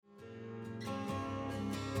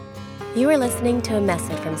You are listening to a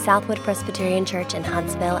message from Southwood Presbyterian Church in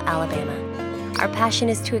Huntsville, Alabama. Our passion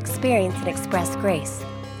is to experience and express grace.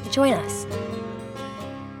 Join us.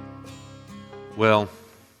 Well,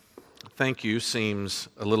 thank you seems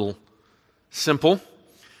a little simple.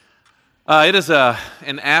 It is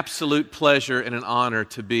an absolute pleasure and an honor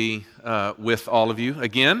to be with all of you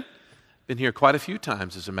again. Been here quite a few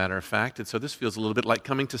times, as a matter of fact, and so this feels a little bit like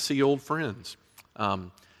coming to see old friends.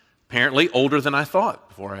 Apparently older than I thought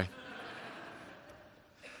before I...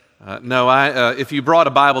 If you brought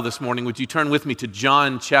a Bible this morning, would you turn with me to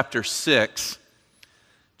John chapter 6?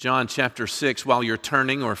 John chapter 6, while you're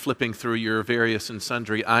turning or flipping through your various and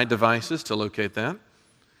sundry devices to locate that.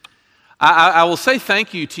 I will say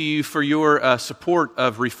thank you to you for your support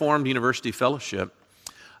of Reformed University Fellowship.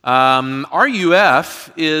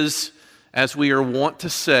 RUF is, as we are wont to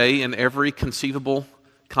say in every conceivable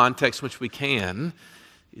context which we can,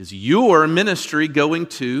 is your ministry going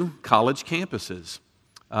to college campuses.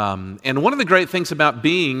 And one of the great things about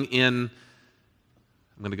being in,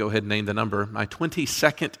 I'm going to go ahead and name the number, my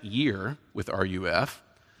 22nd year with RUF,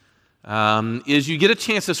 is you get a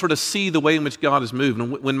chance to sort of see the way in which God has moved.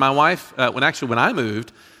 And when I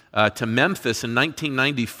moved to Memphis in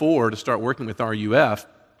 1994 to start working with RUF,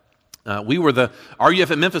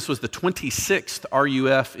 RUF at Memphis was the 26th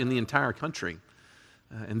RUF in the entire country.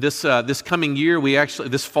 And this coming year,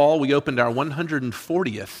 this fall, we opened our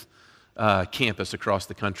 140th campus across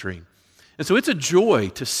the country. And so it's a joy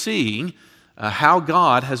to see how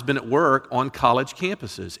God has been at work on college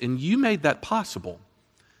campuses, and you made that possible.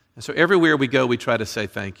 And so everywhere we go, we try to say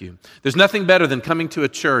thank you. There's nothing better than coming to a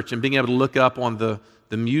church and being able to look up on the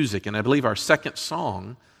music, and I believe our second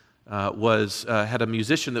song had a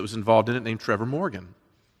musician that was involved in it named Trevor Morgan.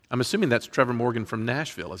 I'm assuming that's Trevor Morgan from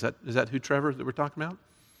Nashville. Is that who Trevor that we're talking about?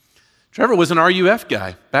 Trevor was an RUF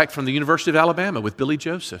guy back from the University of Alabama with Billy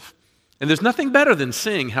Joseph. And there's nothing better than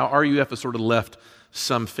seeing how RUF has sort of left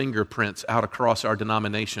some fingerprints out across our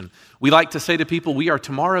denomination. We like to say to people, we are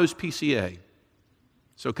tomorrow's PCA.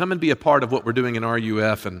 So come and be a part of what we're doing in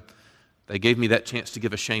RUF, and they gave me that chance to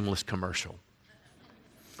give a shameless commercial.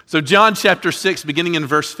 So John chapter 6, beginning in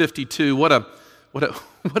verse 52, what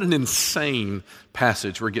an insane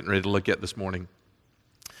passage we're getting ready to look at this morning.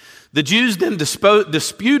 The Jews then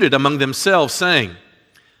disputed among themselves, saying,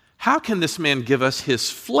 "How can this man give us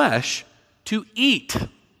his flesh to eat?"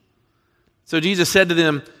 So Jesus said to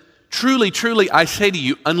them, "Truly, truly, I say to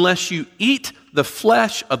you, unless you eat the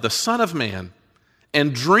flesh of the Son of Man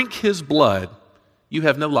and drink his blood, you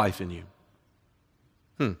have no life in you.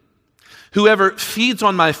 Whoever feeds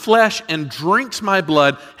on my flesh and drinks my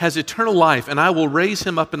blood has eternal life, and I will raise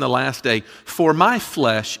him up in the last day. For my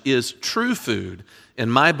flesh is true food,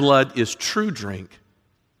 and my blood is true drink.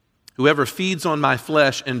 Whoever feeds on my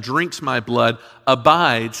flesh and drinks my blood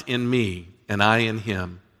abides in me, and I in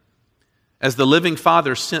him. As the living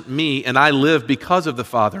Father sent me, and I live because of the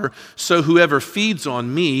Father, so whoever feeds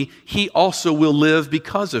on me, he also will live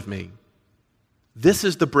because of me. This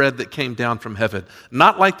is the bread that came down from heaven,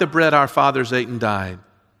 not like the bread our fathers ate and died.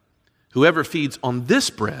 Whoever feeds on this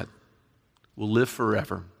bread will live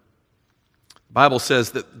forever." The Bible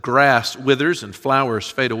says that grass withers and flowers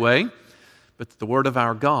fade away, but the word of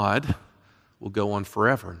our God will go on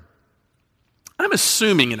forever. I'm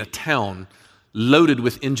assuming in a town loaded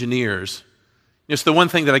with engineers, it's the one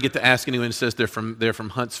thing that I get to ask anyone who says they're from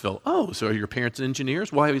Huntsville. "Oh, so are your parents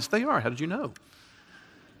engineers?" "Why, yes, they are. How did you know?"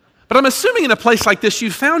 But I'm assuming in a place like this, you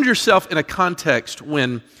found yourself in a context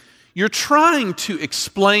when you're trying to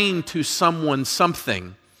explain to someone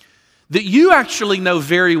something that you actually know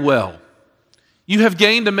very well. You have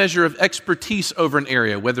gained a measure of expertise over an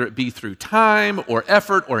area, whether it be through time or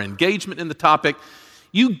effort or engagement in the topic.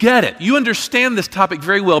 You get it. You understand this topic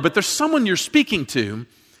very well, but there's someone you're speaking to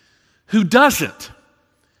who doesn't.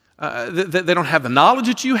 They don't have the knowledge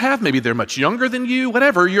that you have. Maybe they're much younger than you,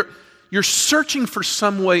 whatever. You're searching for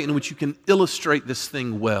some way in which you can illustrate this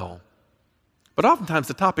thing well. But oftentimes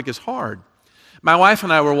the topic is hard. My wife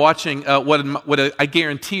and I were watching what I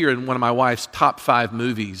guarantee are in one of my wife's top 5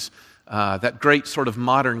 movies, that great sort of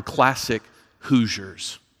modern classic,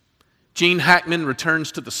 Hoosiers. Gene Hackman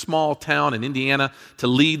returns to the small town in Indiana to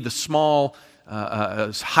lead the small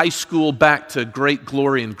high school back to great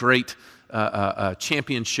glory and great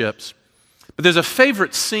championships. But there's a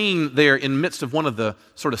favorite scene there in the midst of one of the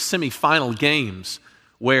sort of semifinal games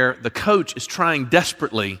where the coach is trying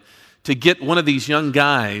desperately to get one of these young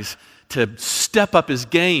guys to step up his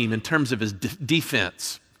game in terms of his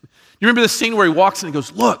defense. You remember the scene where he walks in and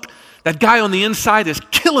goes, "Look, that guy on the inside is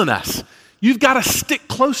killing us. You've got to stick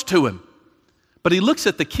close to him." But he looks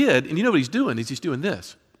at the kid, and you know what he's doing? He's doing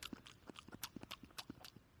this.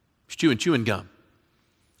 He's chewing gum.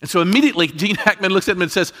 And so immediately Gene Hackman looks at him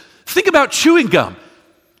and says, think about chewing gum.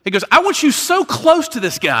 He goes, I want you so close to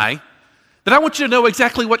this guy that I want you to know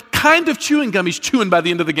exactly what kind of chewing gum he's chewing by the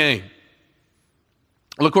end of the game.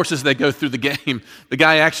 Well, of course, as they go through the game, the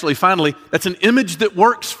guy actually finally, that's an image that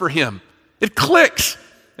works for him. It clicks,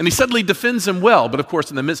 and he suddenly defends him well. But of course,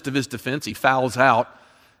 in the midst of his defense, he fouls out.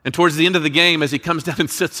 And towards the end of the game, as he comes down and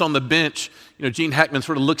sits on the bench, Gene Hackman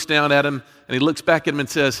sort of looks down at him, and he looks back at him and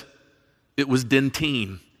says, it was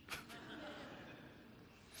dentine.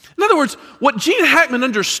 In other words, what Gene Hackman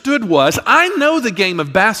understood was, I know the game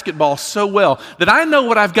of basketball so well that I know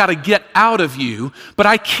what I've got to get out of you, but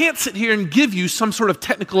I can't sit here and give you some sort of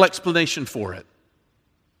technical explanation for it.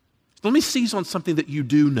 So let me seize on something that you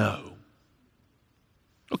do know.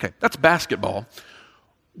 Okay, that's basketball.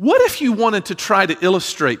 What if you wanted to try to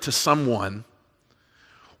illustrate to someone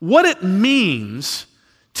what it means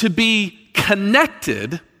to be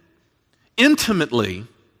connected intimately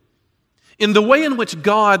in the way in which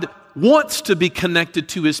God wants to be connected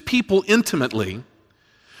to his people intimately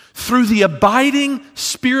through the abiding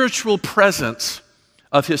spiritual presence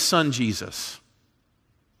of his son Jesus?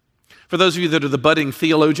 For those of you that are the budding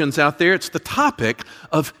theologians out there, it's the topic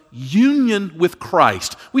of union with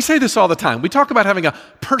Christ. We say this all the time. We talk about having a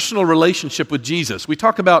personal relationship with Jesus. We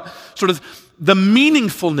talk about sort of the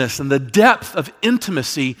meaningfulness and the depth of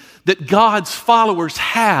intimacy that God's followers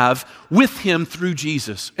have with him through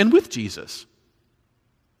Jesus and with Jesus.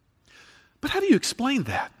 But how do you explain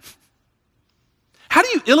that? How do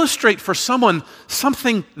you illustrate for someone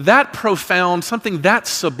something that profound, something that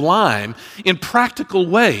sublime in practical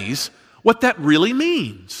ways, what that really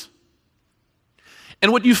means?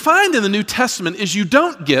 And what you find in the New Testament is you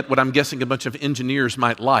don't get what I'm guessing a bunch of engineers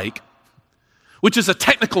might like, which is a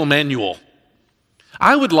technical manual.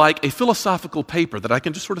 I would like a philosophical paper that I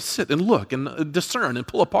can just sort of sit and look and discern and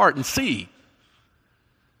pull apart and see.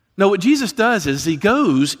 No, what Jesus does is he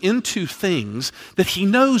goes into things that he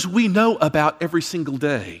knows we know about every single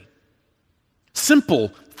day. Simple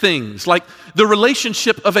things like the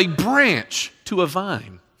relationship of a branch to a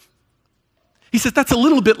vine. He says that's a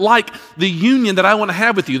little bit like the union that I want to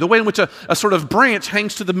have with you, the way in which a sort of branch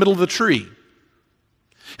hangs to the middle of the tree.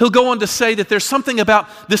 He'll go on to say that there's something about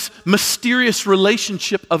this mysterious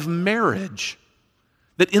relationship of marriage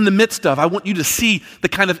that in the midst of, I want you to see the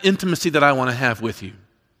kind of intimacy that I want to have with you.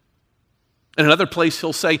 In another place,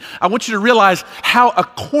 he'll say, I want you to realize how a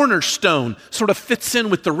cornerstone sort of fits in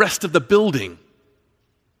with the rest of the building.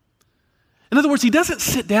 In other words, he doesn't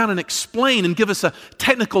sit down and explain and give us a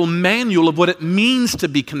technical manual of what it means to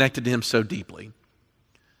be connected to him so deeply.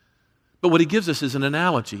 But what he gives us is an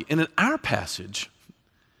analogy. And in our passage,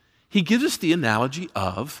 he gives us the analogy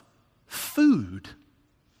of food.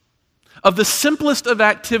 Of the simplest of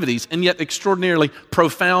activities, and yet extraordinarily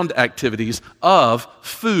profound activities of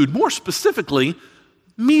food. More specifically,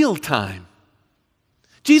 mealtime.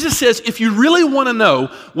 Jesus says, if you really want to know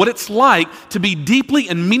what it's like to be deeply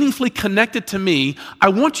and meaningfully connected to me, I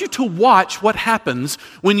want you to watch what happens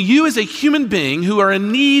when you as a human being who are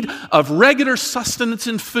in need of regular sustenance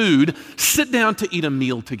and food sit down to eat a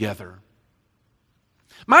meal together.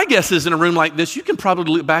 My guess is in a room like this, you can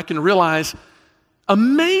probably look back and realize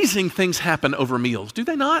amazing things happen over meals, do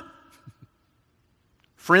they not?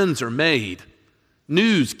 Friends are made,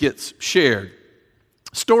 news gets shared,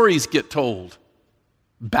 stories get told,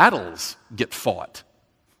 battles get fought,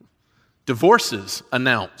 divorces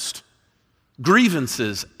announced,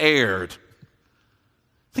 grievances aired.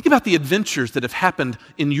 Think about the adventures that have happened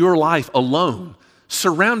in your life alone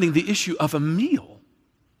surrounding the issue of a meal.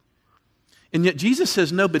 And yet Jesus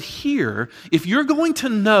says, no, but here, if you're going to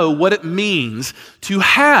know what it means to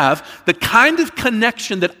have the kind of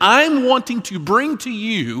connection that I'm wanting to bring to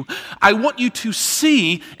you, I want you to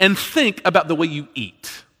see and think about the way you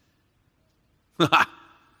eat.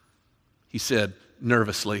 He said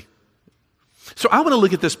nervously. So I want to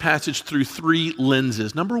look at this passage through three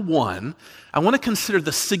lenses. Number one, I want to consider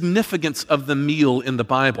the significance of the meal in the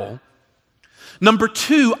Bible. Number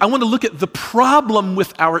two, I want to look at the problem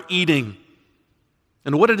with our eating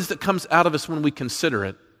and what it is that comes out of us when we consider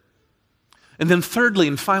it. And then thirdly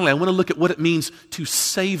and finally, I want to look at what it means to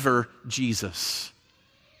savor Jesus,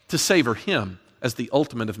 to savor him as the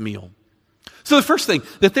ultimate of meal. So the first thing,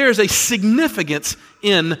 that there is a significance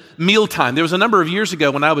in mealtime. There was a number of years ago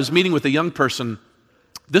when I was meeting with a young person.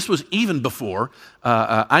 This was even before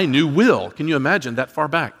I knew Will. Can you imagine that far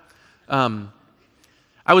back?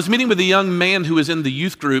 I was meeting with a young man who was in the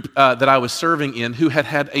youth group that I was serving in who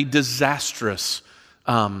had a disastrous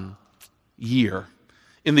year.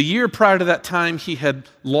 In the year prior to that time, he had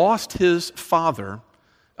lost his father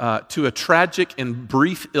to a tragic and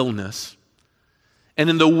brief illness. And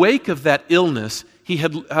in the wake of that illness, he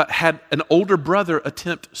had had an older brother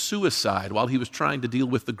attempt suicide while he was trying to deal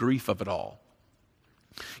with the grief of it all.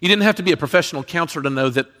 You didn't have to be a professional counselor to know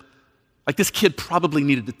that, like, this kid probably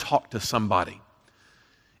needed to talk to somebody.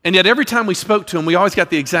 And yet every time we spoke to him, we always got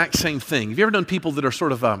the exact same thing. Have you ever known people that are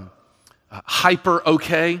sort of hyper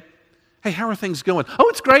okay? Hey, how are things going? Oh,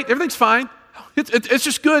 it's great. Everything's fine. It's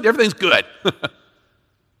just good. Everything's good.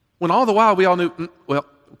 When all the while we all knew, well,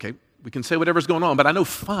 okay, we can say whatever's going on, but I know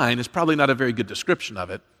fine is probably not a very good description of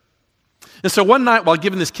it. And so one night while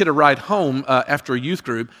giving this kid a ride home after a youth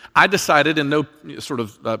group, I decided in no sort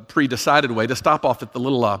of pre-decided way to stop off at the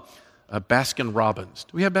little Baskin Robbins.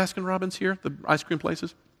 Do we have Baskin Robbins here, the ice cream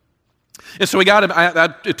places? And so we got him.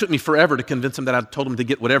 It took me forever to convince him that I told him to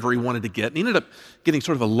get whatever he wanted to get. And he ended up getting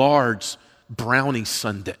sort of a large brownie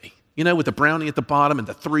sundae, you know, with the brownie at the bottom and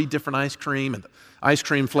the 3 different ice cream and the ice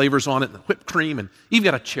cream flavors on it and the whipped cream, and even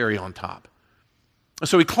got a cherry on top. And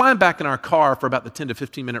so we climbed back in our car for about the 10 to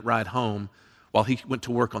 15 minute ride home while he went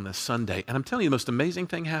to work on this Sunday. And I'm telling you, the most amazing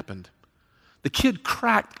thing happened. The kid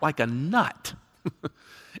cracked like a nut.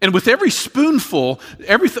 And with every spoonful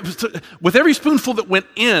that went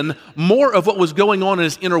in, more of what was going on in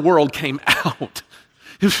his inner world came out.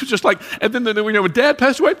 It was just like, and then when Dad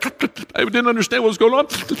passed away, I didn't understand what was going on.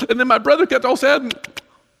 And then my brother got all sad. And it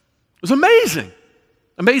was amazing.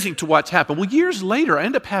 Amazing to watch happen. Well, years later, I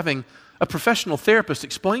ended up having a professional therapist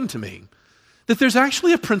explain to me that there's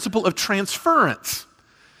actually a principle of transference.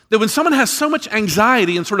 That when someone has so much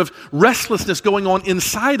anxiety and sort of restlessness going on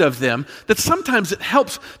inside of them, that sometimes it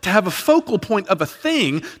helps to have a focal point of a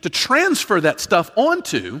thing to transfer that stuff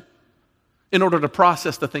onto in order to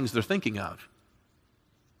process the things they're thinking of.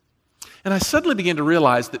 And I suddenly began to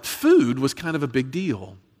realize that food was kind of a big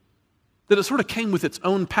deal. That it sort of came with its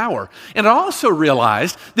own power. And I also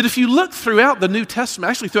realized that if you look throughout the New Testament,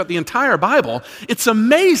 actually throughout the entire Bible, it's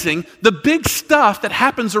amazing the big stuff that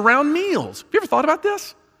happens around meals. Have you ever thought about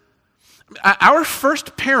this? Our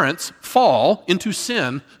first parents fall into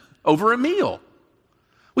sin over a meal.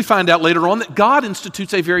 We find out later on that God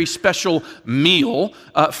institutes a very special meal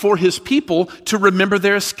for his people to remember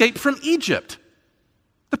their escape from Egypt.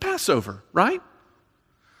 The Passover, right?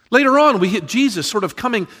 Later on, we hit Jesus sort of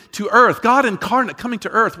coming to earth, God incarnate coming to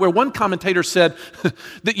earth, where one commentator said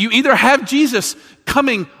that you either have Jesus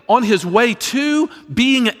coming on his way to,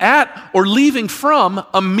 being at, or leaving from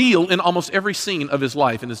a meal in almost every scene of his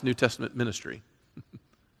life in his New Testament ministry.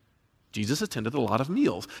 Jesus attended a lot of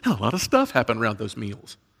meals, and a lot of stuff happened around those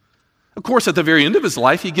meals. Of course, at the very end of his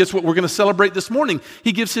life, he gives what we're going to celebrate this morning.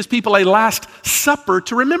 He gives his people a last supper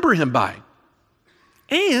to remember him by.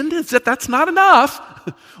 And that's not enough.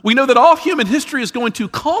 We know that all human history is going to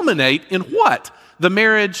culminate in what? The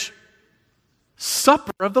marriage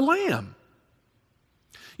supper of the Lamb.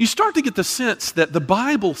 You start to get the sense that the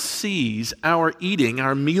Bible sees our eating,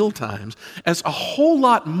 our meal times, as a whole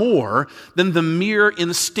lot more than the mere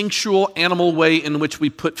instinctual animal way in which we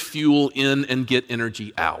put fuel in and get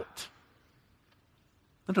energy out.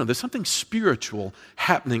 No, there's something spiritual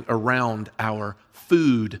happening around our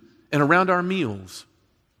food and around our meals.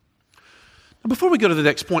 Now, before we go to the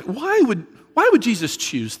next point, why would Jesus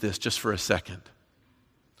choose this just for a second?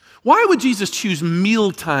 Why would Jesus choose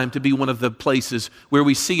mealtime to be one of the places where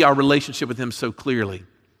we see our relationship with him so clearly?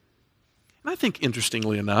 And I think,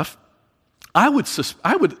 interestingly enough, I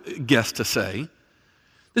would guess to say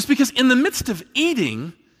this because in the midst of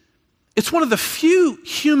eating, it's one of the few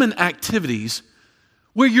human activities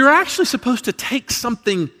where you're actually supposed to take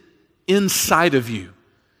something inside of you.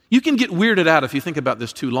 You can get weirded out if you think about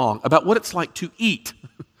this too long, about what it's like to eat.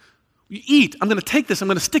 You eat, I'm going to take this, I'm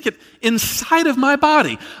going to stick it inside of my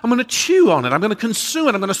body. I'm going to chew on it, I'm going to consume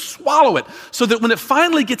it, I'm going to swallow it, so that when it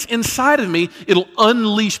finally gets inside of me, it'll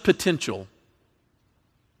unleash potential.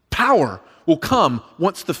 Power will come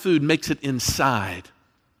once the food makes it inside.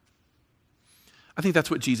 I think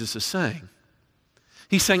that's what Jesus is saying.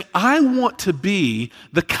 He's saying, I want to be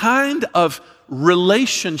the kind of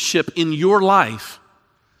relationship in your life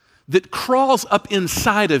that crawls up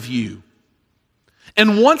inside of you.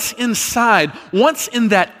 And once inside, once in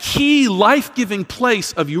that key life-giving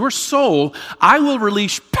place of your soul, I will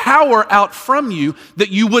release power out from you that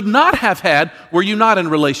you would not have had were you not in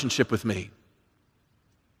relationship with me.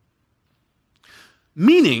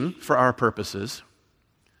 Meaning, for our purposes,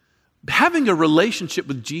 having a relationship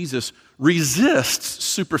with Jesus resists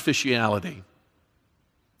superficiality.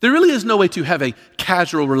 There really is no way to have a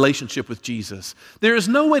casual relationship with Jesus. There is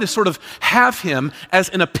no way to sort of have him as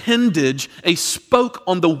an appendage, a spoke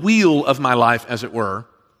on the wheel of my life, as it were.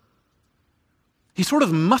 He sort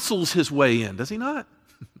of muscles his way in, does he not?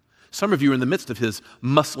 Some of you are in the midst of his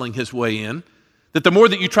muscling his way in. That the more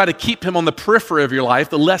that you try to keep him on the periphery of your life,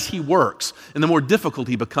 the less he works and the more difficult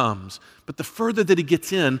he becomes. But the further that he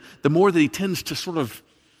gets in, the more that he tends to sort of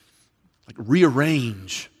like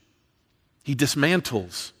rearrange. He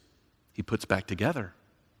dismantles. He puts back together.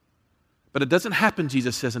 But it doesn't happen,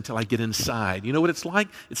 Jesus says, until I get inside. You know what it's like?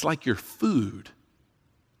 It's like your food.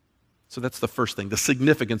 So that's the first thing, the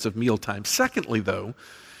significance of mealtime. Secondly, though,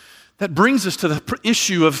 that brings us to the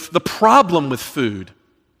issue of the problem with food.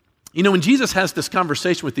 You know, when Jesus has this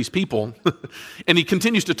conversation with these people, and he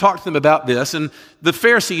continues to talk to them about this, and the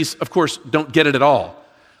Pharisees, of course, don't get it at all.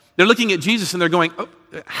 They're looking at Jesus and they're going, oh,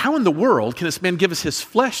 how in the world can this man give us his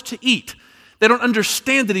flesh to eat? They don't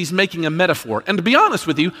understand that he's making a metaphor. And to be honest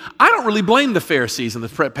with you, I don't really blame the Pharisees in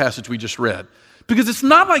the passage we just read, because it's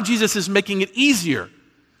not like Jesus is making it easier.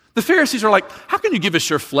 The Pharisees are like, how can you give us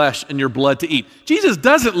your flesh and your blood to eat? Jesus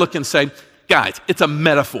doesn't look and say, guys, it's a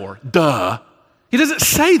metaphor, duh. He doesn't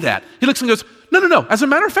say that. He looks and goes, no. As a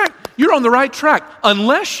matter of fact, you're on the right track.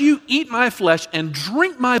 Unless you eat my flesh and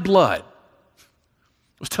drink my blood.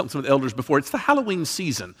 I was telling some of the elders before, it's the Halloween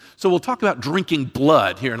season. So we'll talk about drinking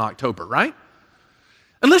blood here in October, right?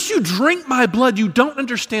 Unless you drink my blood, you don't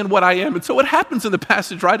understand what I am. And so what happens in the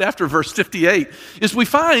passage right after verse 58 is we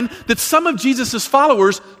find that some of Jesus'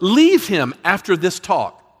 followers leave him after this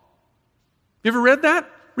talk. You ever read that?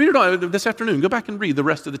 Read it on this afternoon. Go back and read the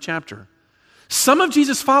rest of the chapter. Some of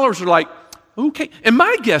Jesus' followers are like, okay. And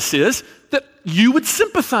my guess is that you would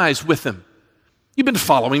sympathize with him. You've been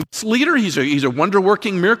following this leader. He's a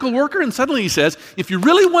wonder-working miracle worker. And suddenly he says, if you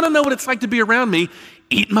really want to know what it's like to be around me,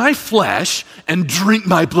 eat my flesh and drink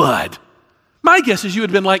my blood. My guess is you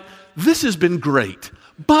would have been like, this has been great,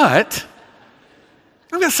 but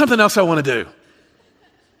I've got something else I want to do.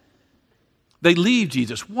 They leave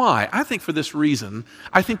Jesus. Why? I think for this reason.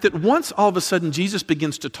 I think that once all of a sudden Jesus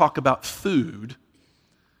begins to talk about food,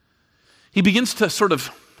 he begins to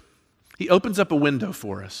he opens up a window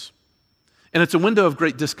for us. And it's a window of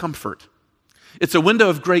great discomfort. It's a window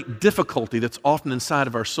of great difficulty that's often inside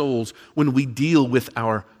of our souls when we deal with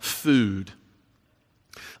our food.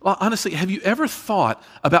 Well, honestly, have you ever thought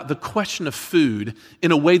about the question of food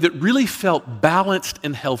in a way that really felt balanced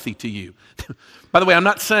and healthy to you? By the way, I'm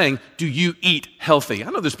not saying, do you eat healthy? I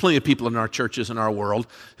know there's plenty of people in our churches and our world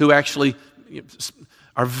who actually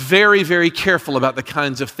are very, very careful about the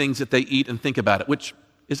kinds of things that they eat and think about it, which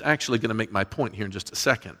is actually going to make my point here in just a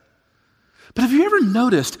second. But have you ever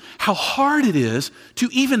noticed how hard it is to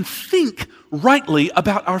even think rightly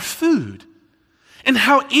about our food? And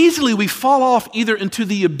how easily we fall off either into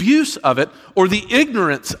the abuse of it or the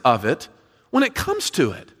ignorance of it when it comes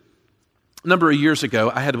to it. A number of years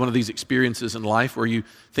ago, I had one of these experiences in life where you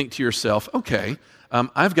think to yourself, okay,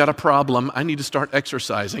 I've got a problem, I need to start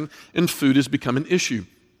exercising, and food has become an issue.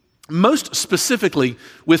 Most specifically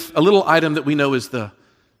with a little item that we know as the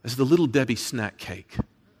Little Debbie snack cake.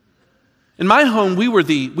 In my home, we were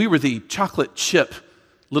the chocolate chip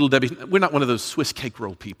Little Debbie. We're not one of those Swiss cake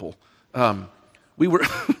roll people. We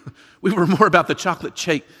were more about the chocolate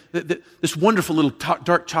cake, this wonderful little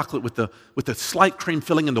dark chocolate with the slight cream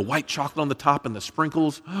filling and the white chocolate on the top and the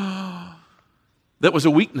sprinkles. That was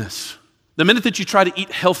a weakness. The minute that you try to eat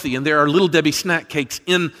healthy and there are Little Debbie snack cakes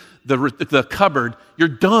in the cupboard, you're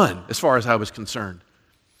done as far as I was concerned.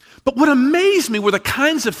 But what amazed me were the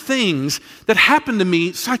kinds of things that happened to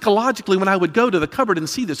me psychologically when I would go to the cupboard and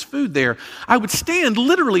see this food there. I would stand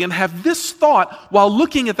literally and have this thought while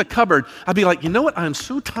looking at the cupboard. I'd be like, you know what? I'm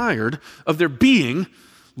so tired of there being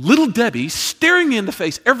Little Debbie staring me in the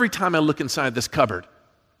face every time I look inside this cupboard.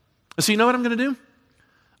 And so you know what I'm going to do?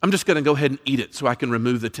 I'm just going to go ahead and eat it so I can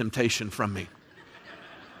remove the temptation from me.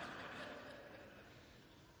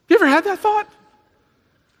 You ever had that thought?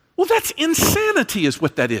 Well, that's insanity is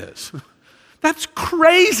what that is. That's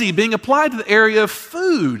crazy being applied to the area of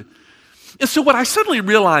food. And so what I suddenly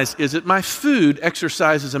realized is that my food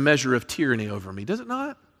exercises a measure of tyranny over me, does it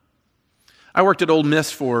not? I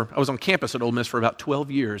was on campus at Ole Miss for about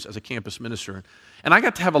 12 years as a campus minister, and I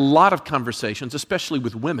got to have a lot of conversations, especially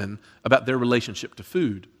with women, about their relationship to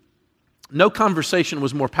food. No conversation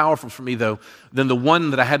was more powerful for me, though, than the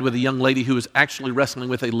one that I had with a young lady who was actually wrestling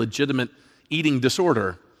with a legitimate eating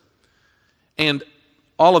disorder. And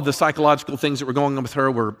all of the psychological things that were going on with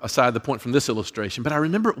her were aside the point from this illustration. But I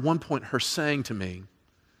remember at one point her saying to me,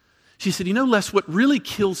 she said, you know, Les, what really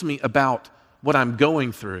kills me about what I'm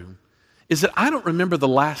going through is that I don't remember the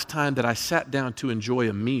last time that I sat down to enjoy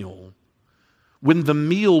a meal when the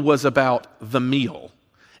meal was about the meal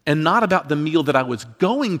and not about the meal that I was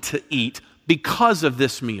going to eat because of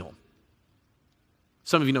this meal.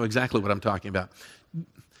 Some of you know exactly what I'm talking about.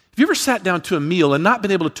 Have you ever sat down to a meal and not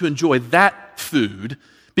been able to enjoy that food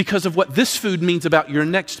because of what this food means about your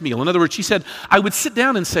next meal? In other words, she said, I would sit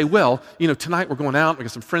down and say, well, tonight we're going out, we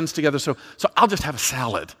got some friends together, so I'll just have a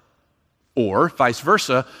salad. Or vice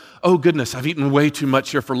versa, oh goodness, I've eaten way too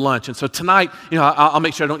much here for lunch, and so tonight, I'll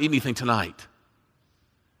make sure I don't eat anything tonight.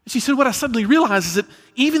 And she said, what I suddenly realized is that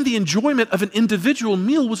even the enjoyment of an individual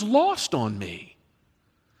meal was lost on me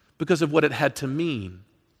because of what it had to mean.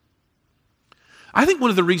 I think one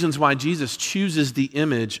of the reasons why Jesus chooses the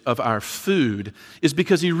image of our food is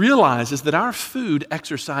because he realizes that our food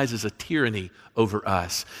exercises a tyranny over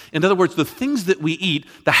us. In other words, the things that we eat,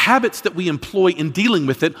 the habits that we employ in dealing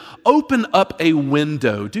with it, open up a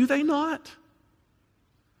window, do they not?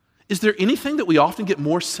 Is there anything that we often get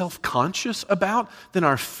more self-conscious about than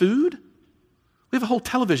our food? We have a whole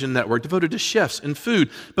television network devoted to chefs and food,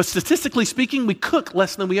 but statistically speaking, we cook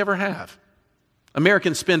less than we ever have.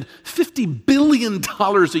 Americans spend $50 billion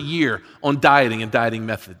a year on dieting and dieting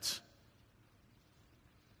methods.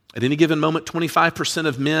 At any given moment, 25%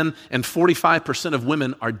 of men and 45% of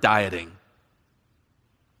women are dieting.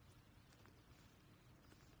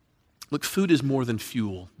 Look, food is more than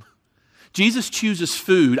fuel. Jesus chooses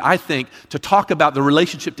food, I think, to talk about the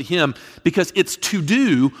relationship to him because it's to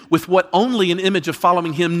do with what only an image of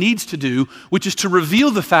following him needs to do, which is to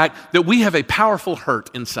reveal the fact that we have a powerful hurt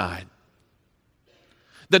inside.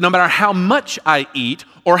 That no matter how much I eat,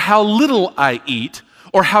 or how little I eat,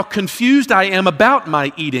 or how confused I am about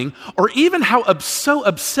my eating, or even how so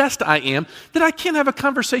obsessed I am that I can't have a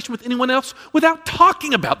conversation with anyone else without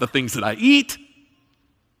talking about the things that I eat,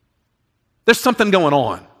 there's something going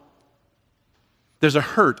on. There's a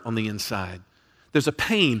hurt on the inside. There's a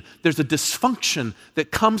pain. There's a dysfunction that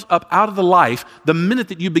comes up out of the life the minute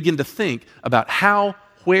that you begin to think about how,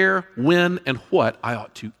 where, when, and what I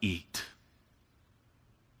ought to eat.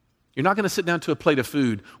 You're not going to sit down to a plate of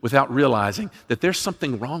food without realizing that there's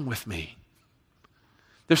something wrong with me.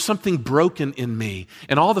 There's something broken in me,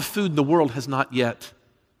 and all the food in the world has not yet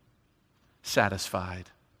satisfied.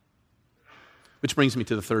 Which brings me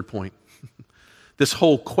to the third point. This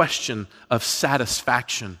whole question of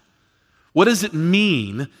satisfaction. What does it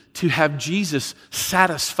mean to have Jesus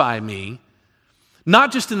satisfy me?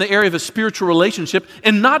 Not just in the area of a spiritual relationship,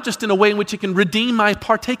 and not just in a way in which it can redeem my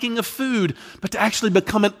partaking of food, but to actually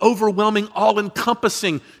become an overwhelming,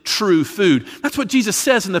 all-encompassing true food. That's what Jesus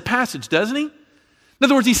says in the passage, doesn't he? In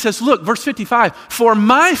other words, he says, look, verse 55, for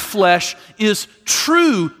my flesh is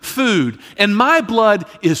true food, and my blood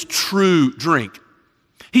is true drink.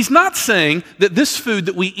 He's not saying that this food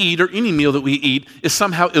that we eat, or any meal that we eat, is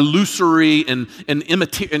somehow illusory and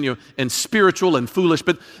spiritual and foolish,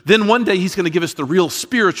 but then one day he's going to give us the real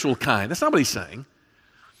spiritual kind. That's not what he's saying.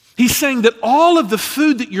 He's saying that all of the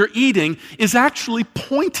food that you're eating is actually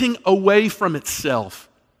pointing away from itself.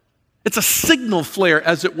 It's a signal flare,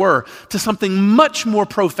 as it were, to something much more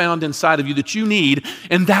profound inside of you that you need,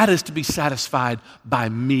 and that is to be satisfied by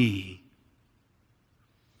me.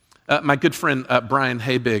 My good friend Brian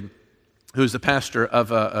Habig, who's the pastor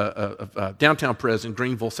of Downtown Pres in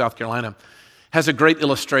Greenville, South Carolina, has a great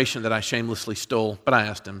illustration that I shamelessly stole, but I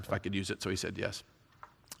asked him if I could use it, so he said yes.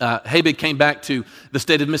 Habig came back to the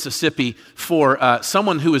state of Mississippi for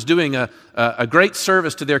someone who was doing a great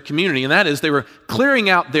service to their community, and that is they were clearing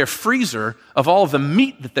out their freezer of all of the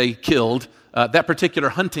meat that they killed that particular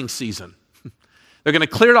hunting season. They're going to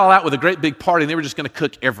clear it all out with a great big party, and they were just going to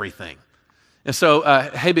cook everything. And so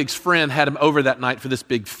Habig's friend had him over that night for this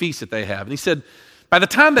big feast that they have. And he said, by the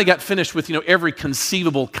time they got finished with every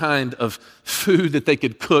conceivable kind of food that they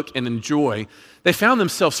could cook and enjoy, they found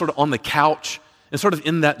themselves sort of on the couch and sort of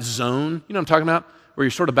in that zone. You know what I'm talking about? Where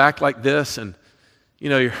you're sort of back like this and,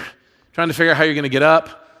 you're trying to figure out how you're going to get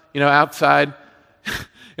up, outside.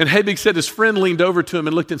 And Habig said his friend leaned over to him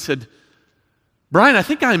and looked and said, Brian, I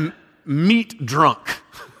think I'm meat drunk.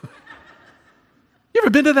 You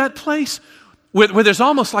ever been to that place? Where there's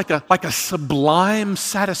almost like a sublime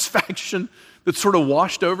satisfaction that's sort of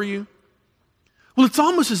washed over you? Well, it's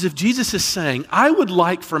almost as if Jesus is saying, I would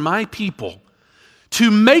like for my people to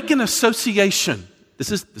make an association.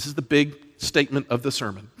 This is the big statement of the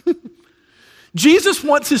sermon. Jesus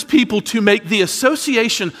wants his people to make the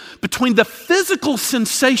association between the physical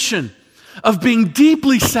sensation of being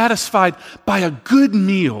deeply satisfied by a good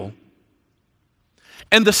meal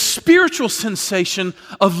and the spiritual sensation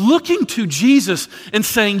of looking to Jesus and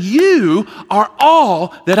saying, you are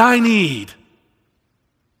all that I need.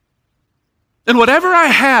 And whatever I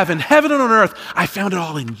have in heaven and on earth, I found it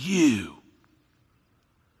all in you.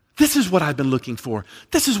 This is what I've been looking for.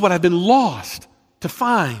 This is what I've been lost to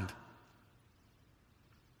find.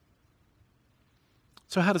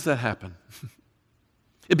 So how does that happen?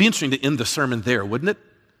 It'd be interesting to end the sermon there, wouldn't it?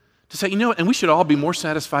 To say, you know what, and we should all be more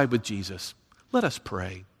satisfied with Jesus. Let us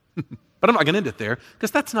pray. But I'm not going to end it there,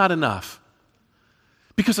 because that's not enough.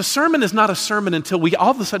 Because a sermon is not a sermon until we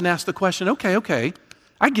all of a sudden ask the question, okay,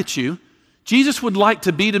 I get you. Jesus would like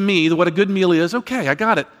to be to me what a good meal is. Okay, I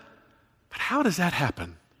got it. But how does that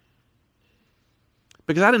happen?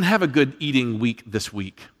 Because I didn't have a good eating week this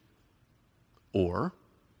week. Or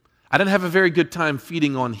I didn't have a very good time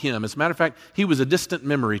feeding on him. As a matter of fact, he was a distant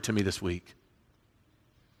memory to me this week.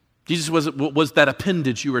 Jesus was that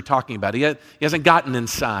appendage you were talking about. He hasn't gotten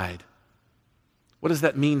inside. What does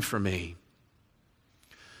that mean for me?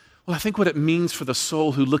 Well, I think what it means for the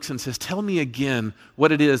soul who looks and says, tell me again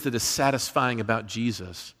what it is that is satisfying about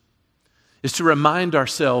Jesus, is to remind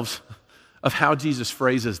ourselves of how Jesus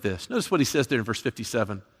phrases this. Notice what he says there in verse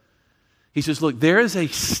 57. He says, look, there is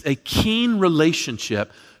a keen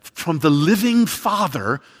relationship from the living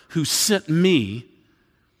Father who sent me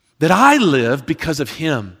that I live because of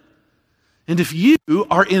him. And if you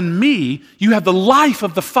are in me, you have the life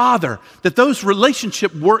of the Father, that those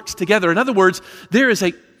relationship works together. In other words, there is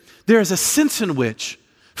a sense in which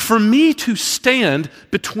for me to stand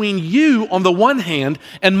between you on the one hand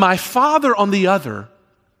and my Father on the other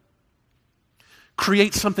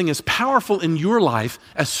creates something as powerful in your life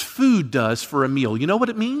as food does for a meal. You know what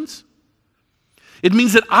it means? It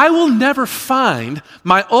means that I will never find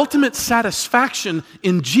my ultimate satisfaction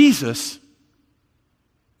in Jesus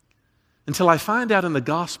until I find out in the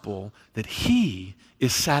gospel that he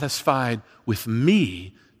is satisfied with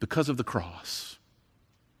me because of the cross.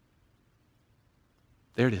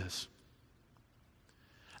 There it is.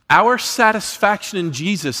 Our satisfaction in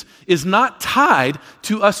Jesus is not tied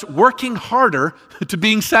to us working harder to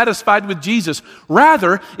being satisfied with Jesus.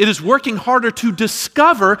 Rather, it is working harder to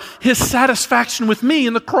discover his satisfaction with me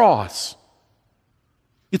in the cross.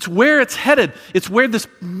 It's where it's headed. It's where this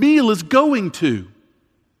meal is going to,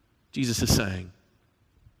 Jesus is saying.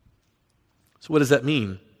 So what does that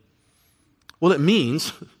mean? Well, it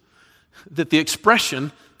means that the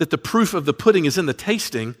expression that the proof of the pudding is in the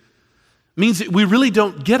tasting means that we really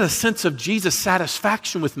don't get a sense of Jesus'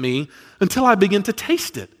 satisfaction with me until I begin to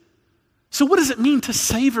taste it. So what does it mean to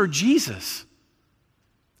savor Jesus?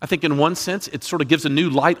 I think in one sense, it sort of gives a new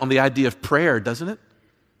light on the idea of prayer, doesn't it?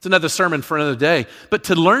 It's another sermon for another day. But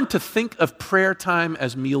to learn to think of prayer time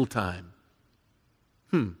as meal time.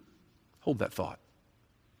 Hold that thought.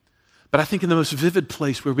 But I think in the most vivid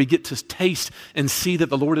place where we get to taste and see that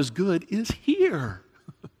the Lord is good is here.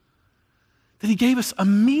 That he gave us a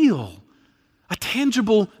meal, a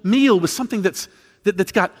tangible meal with something that's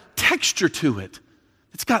got texture to it,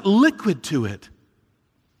 that's got liquid to it.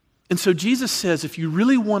 And so Jesus says, if you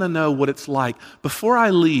really want to know what it's like, before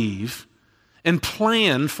I leave and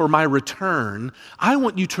plan for my return, I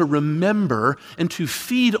want you to remember and to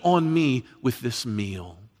feed on me with this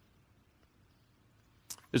meal.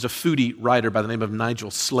 There's a foodie writer by the name of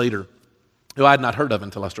Nigel Slater, who I had not heard of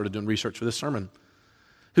until I started doing research for this sermon,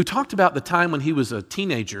 who talked about the time when he was a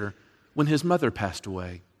teenager when his mother passed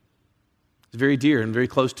away. He's very dear and very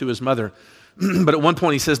close to his mother. But at one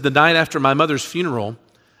point he says, the night after my mother's funeral,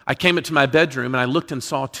 I came into my bedroom and I looked and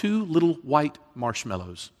saw 2 little white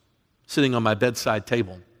marshmallows sitting on my bedside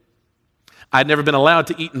table. I'd never been allowed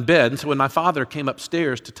to eat in bed, and so when my father came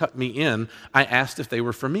upstairs to tuck me in, I asked if they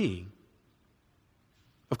were for me.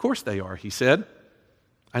 Of course they are, he said.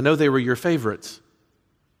 I know they were your favorites.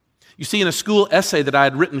 You see, in a school essay that I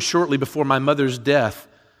had written shortly before my mother's death,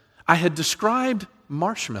 I had described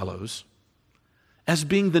marshmallows as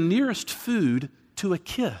being the nearest food to a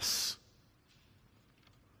kiss.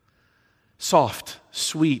 Soft,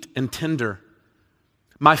 sweet, and tender.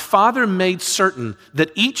 My father made certain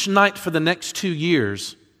that each night for the next 2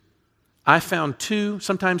 years, I found 2,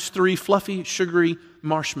 sometimes 3 fluffy, sugary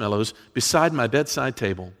marshmallows beside my bedside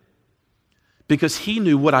table, because he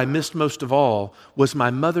knew what I missed most of all was my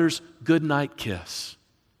mother's goodnight kiss.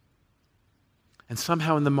 And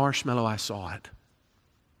somehow in the marshmallow I saw it.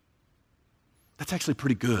 That's actually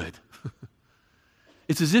pretty good.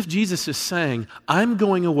 It's as if Jesus is saying, I'm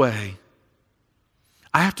going away.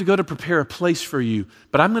 I have to go to prepare a place for you,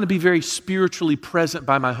 but I'm going to be very spiritually present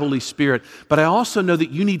by my Holy Spirit. But I also know that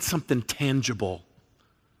you need something tangible,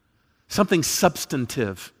 something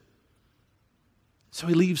substantive. So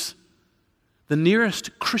he leaves the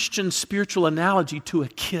nearest Christian spiritual analogy to a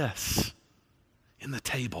kiss in the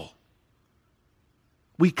table.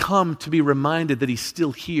 We come to be reminded that he's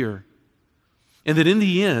still here, and that in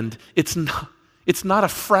the end, it's not a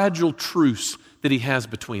fragile truce that he has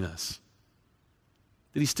between us.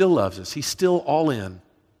 That he still loves us. He's still all in.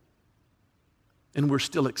 And we're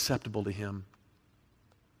still acceptable to him.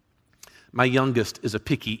 My youngest is a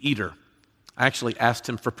picky eater. I actually asked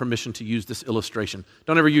him for permission to use this illustration.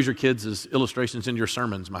 Don't ever use your kids as illustrations in your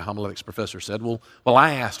sermons, my homiletics professor said. Well,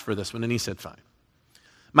 I asked for this one, and he said, fine.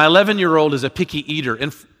 My 11-year-old is a picky eater,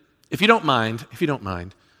 and if you don't mind,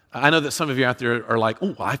 I know that some of you out there are like,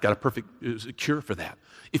 oh, I've got a perfect cure for that.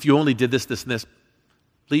 If you only did this, this, and this,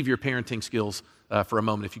 leave your parenting skills for a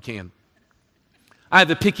moment if you can. I have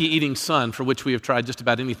a picky eating son for which we have tried just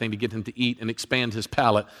about anything to get him to eat and expand his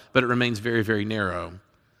palate, but it remains very, very narrow.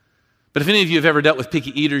 But if any of you have ever dealt with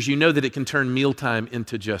picky eaters, you know that it can turn mealtime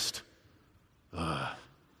into just, it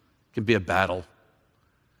can be a battle.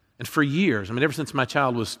 And for years, ever since my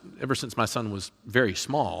son was very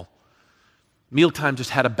small, mealtime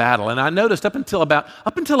just had a battle. And I noticed up until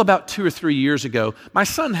about 2 or 3 years ago, my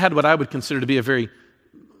son had what I would consider to be a very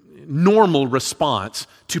normal response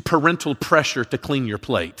to parental pressure to clean your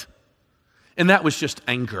plate. And that was just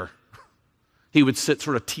anger. He would sit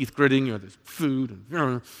sort of teeth gritting, there's food,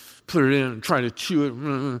 and put it in and try to chew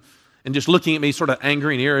it, and just looking at me sort of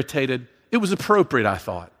angry and irritated. It was appropriate, I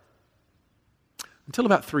thought. Until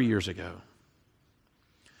about 3 years ago.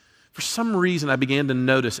 For some reason, I began to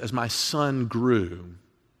notice as my son grew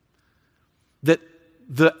that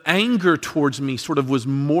the anger towards me sort of was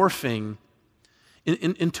morphing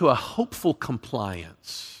into a hopeful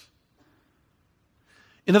compliance.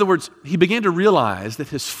 In other words, he began to realize that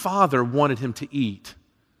his father wanted him to eat.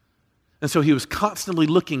 And so he was constantly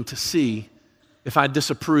looking to see if I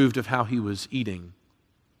disapproved of how he was eating,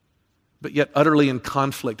 but yet utterly in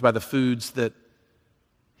conflict by the foods that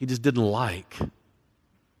he just didn't like.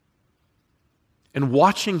 And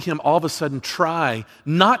watching him all of a sudden try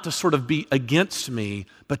not to sort of be against me,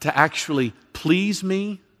 but to actually please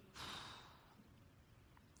me,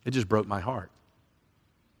 it just broke my heart.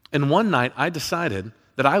 And one night I decided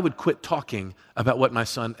that I would quit talking about what my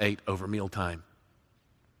son ate over mealtime.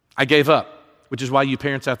 I gave up, which is why you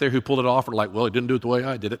parents out there who pulled it off are like, well, he didn't do it the way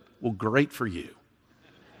I did it. Well, great for you.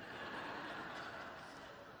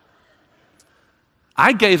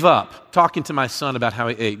 I gave up talking to my son about how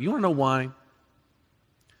he ate. You want to know why?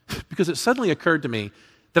 Because it suddenly occurred to me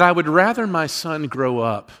that I would rather my son grow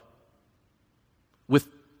up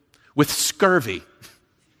with scurvy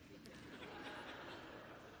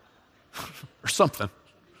or something,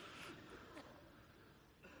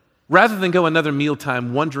 rather than go another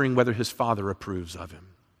mealtime wondering whether his father approves of him.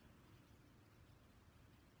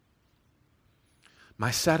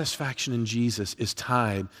 My satisfaction in Jesus is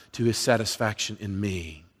tied to his satisfaction in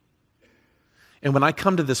me. And when I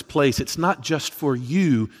come to this place, it's not just for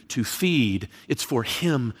you to feed, it's for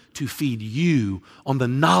him to feed you on the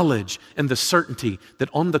knowledge and the certainty that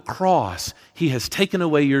on the cross, he has taken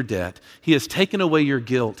away your debt, he has taken away your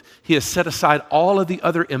guilt, he has set aside all of the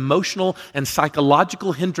other emotional and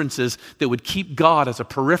psychological hindrances that would keep God as a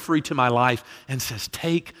periphery to my life, and says,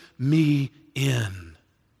 take me in.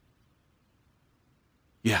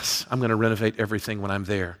 Yes, I'm going to renovate everything when I'm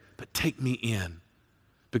there, but take me in.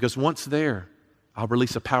 Because once there, I'll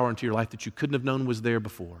release a power into your life that you couldn't have known was there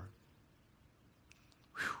before.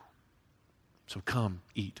 Whew. So come,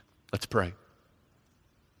 eat. Let's pray.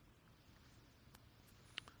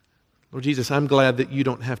 Lord Jesus, I'm glad that you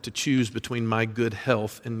don't have to choose between my good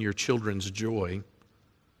health and your children's joy,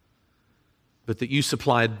 but that you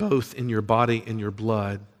supplied both in your body and your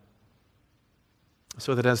blood,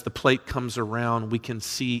 so that as the plate comes around, we can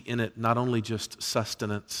see in it not only just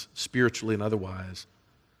sustenance, spiritually and otherwise,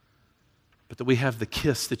 but that we have the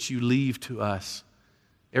kiss that you leave to us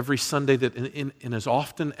every Sunday, that and as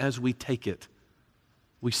often as we take it,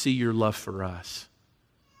 we see your love for us.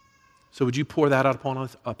 So would you pour that out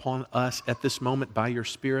upon us at this moment by your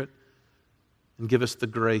Spirit, and give us the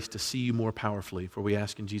grace to see you more powerfully, for we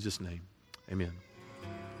ask in Jesus' name. Amen.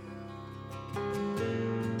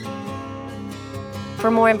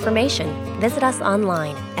 For more information, visit us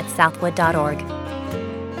online at southwood.org.